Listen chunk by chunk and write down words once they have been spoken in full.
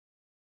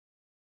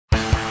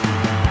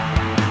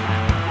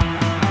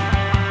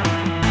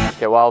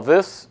Okay, well,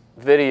 this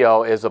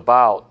video is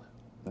about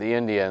the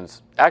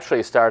Indians. Actually,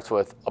 it starts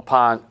with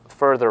upon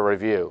further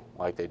review,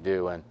 like they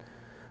do in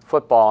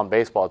football and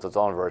baseball. It's its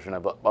own version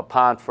of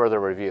upon further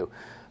review.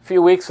 A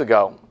few weeks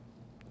ago,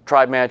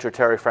 Tribe manager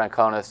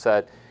Terry-Francona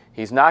said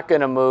he's not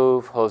going to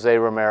move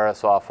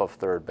Jose-Ramirez off of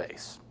third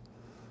base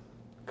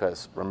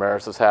because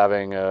Ramirez is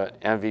having an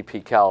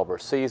MVP caliber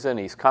season.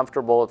 He's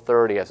comfortable at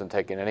third. He hasn't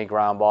taken any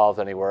ground balls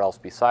anywhere else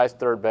besides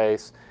third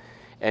base.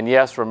 And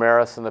yes,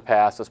 Ramirez in the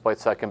past has played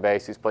second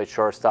base. He's played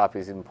shortstop.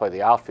 He's even played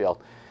the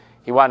outfield.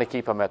 He wanted to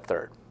keep him at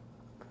third.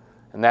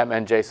 And that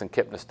meant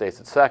Justin-Kipnis stays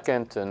at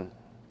second, and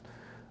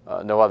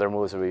no other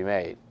moves would be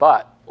made.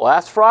 But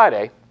last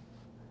Friday,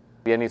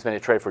 the Indians made a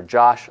trade for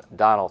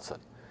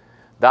Josh-Donaldson.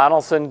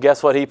 Donaldson,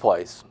 guess what he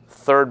plays?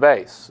 Third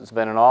base. He's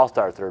been an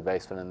all-star third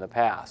baseman in the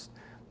past.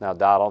 Now,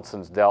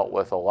 Donaldson's dealt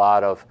with a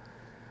lot of,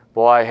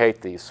 boy, I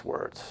hate these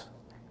words,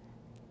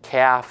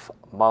 calf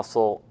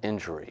muscle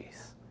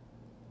injuries.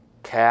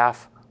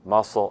 Calf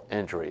muscle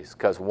injuries,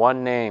 because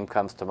one name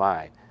comes to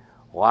mind,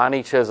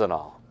 Lonnie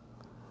Chisenhall.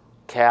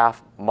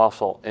 Calf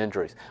muscle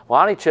injuries.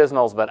 Lonnie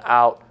Chisenhall's been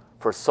out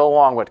for so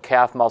long with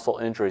calf muscle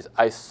injuries,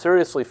 I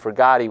seriously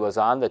forgot he was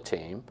on the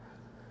team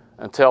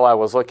until I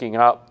was looking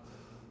up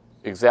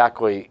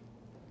exactly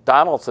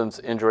Donaldson's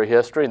injury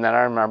history, and then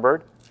I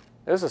remembered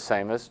it was the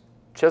same as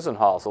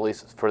Chisenhall's, at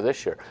least for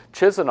this year.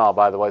 Chisenhall,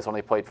 by the way, has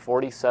only played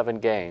 47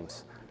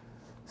 games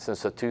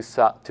since the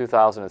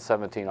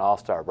 2017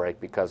 All-Star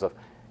break because of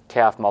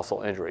calf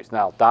muscle injuries.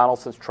 Now,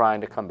 Donaldson's trying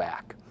to come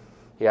back.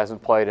 He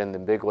hasn't played in the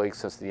big leagues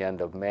since the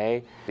end of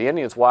May. The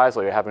Indians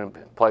wisely are having him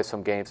play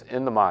some games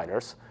in the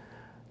minors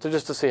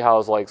just to see how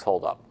his legs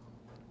hold up.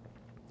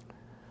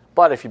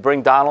 But if you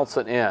bring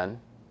Donaldson in,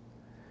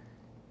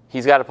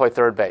 he's got to play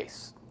third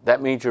base.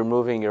 That means you're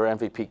moving your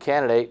MVP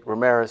candidate,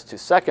 Ramirez, to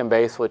second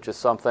base, which is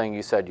something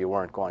you said you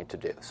weren't going to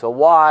do. So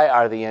why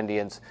are the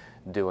Indians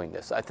doing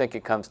this? I think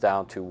it comes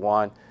down to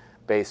one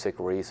basic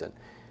reason.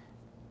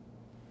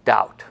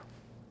 Doubt.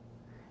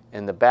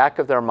 In the back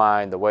of their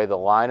mind, the way the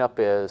lineup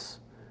is,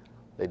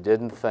 they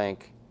didn't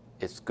think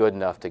it's good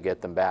enough to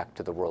get them back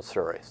to the World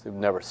Series. They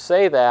would never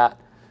say that,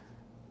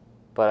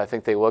 but I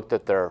think they looked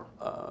at their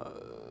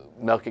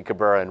Melky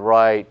Cabrera in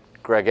right,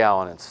 Greg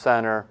Allen in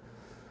center.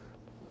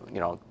 You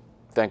know,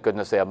 thank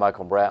goodness they have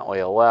Michael Brantley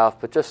at left,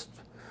 but just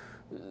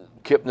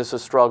Kipnis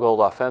has struggled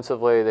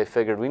offensively. They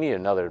figured we need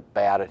another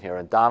bat in here,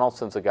 and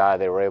Donaldson's a guy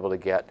they were able to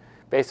get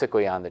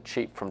basically on the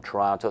cheap from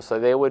Toronto, so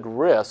they would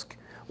risk,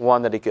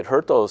 one, that he could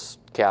hurt those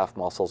calf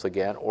muscles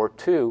again, or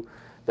two,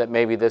 that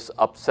maybe this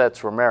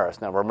upsets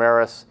Ramirez. Now,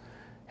 Ramirez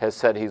has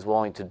said he's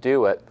willing to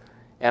do it,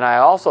 and I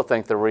also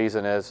think the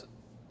reason is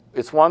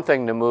it's one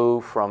thing to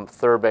move from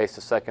third base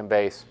to second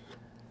base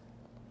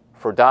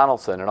for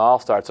Donaldson, an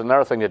all-star. It's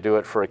another thing to do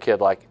it for a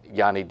kid like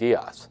Yanni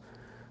Diaz.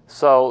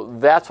 So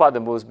that's why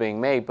the move's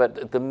being made.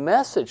 But the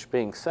message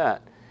being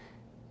sent,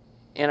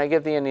 and I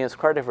give the Indians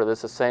credit for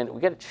this, is saying we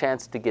get a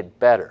chance to get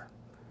better.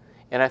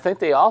 And I think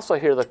they also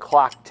hear the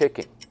clock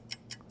ticking.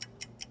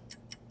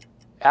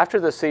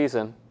 After the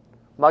season,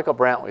 Michael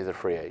Brantley's a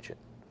free agent.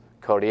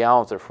 Cody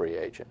Allen's a free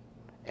agent.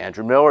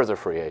 Andrew Miller's a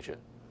free agent.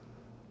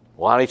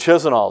 Lonnie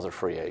Chisenhall's a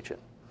free agent.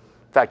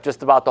 In fact,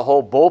 just about the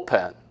whole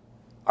bullpen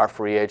are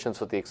free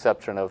agents with the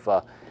exception of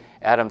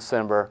Adam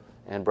Simber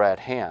and Brad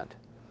Hand.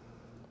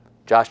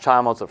 Josh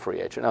Tomlin's a free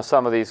agent. Now,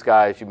 some of these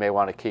guys you may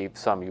want to keep,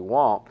 some you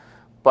won't.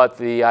 But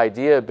the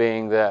idea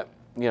being that,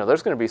 you know,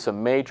 there's going to be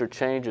some major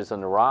changes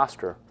in the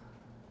roster.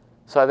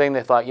 So I think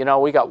they thought, you know,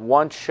 we got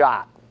one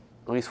shot,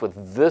 at least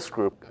with this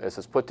group as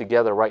it's put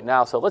together right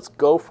now, so let's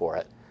go for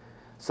it.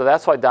 So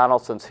that's why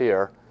Donaldson's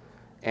here,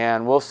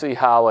 and we'll see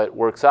how it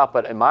works out.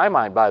 But in my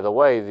mind, by the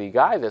way, the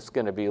guy that's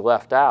going to be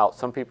left out,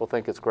 some people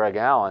think it's Greg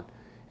Allen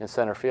in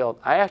center field.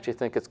 I actually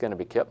think it's going to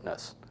be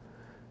Kipnis,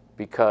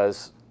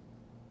 because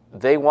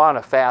they want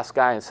a fast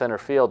guy in center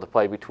field to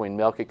play between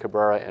Melky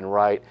Cabrera in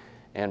right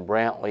and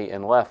Brantley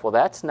in left. Well,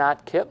 that's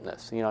not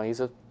Kipnis. You know,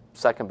 he's a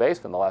second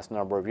baseman the last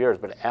number of years,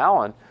 but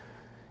Allen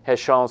has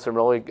shown some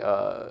really,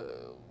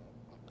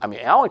 I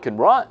mean, Allen can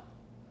run.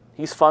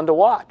 He's fun to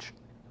watch.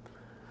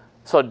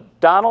 So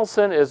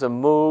Donaldson is a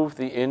move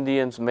the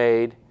Indians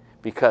made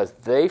because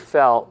they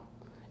felt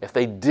if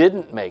they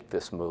didn't make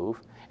this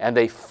move and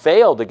they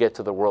failed to get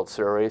to the World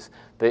Series,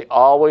 they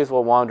always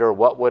will wonder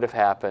what would have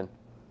happened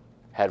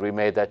had we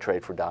made that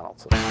trade for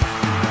Donaldson.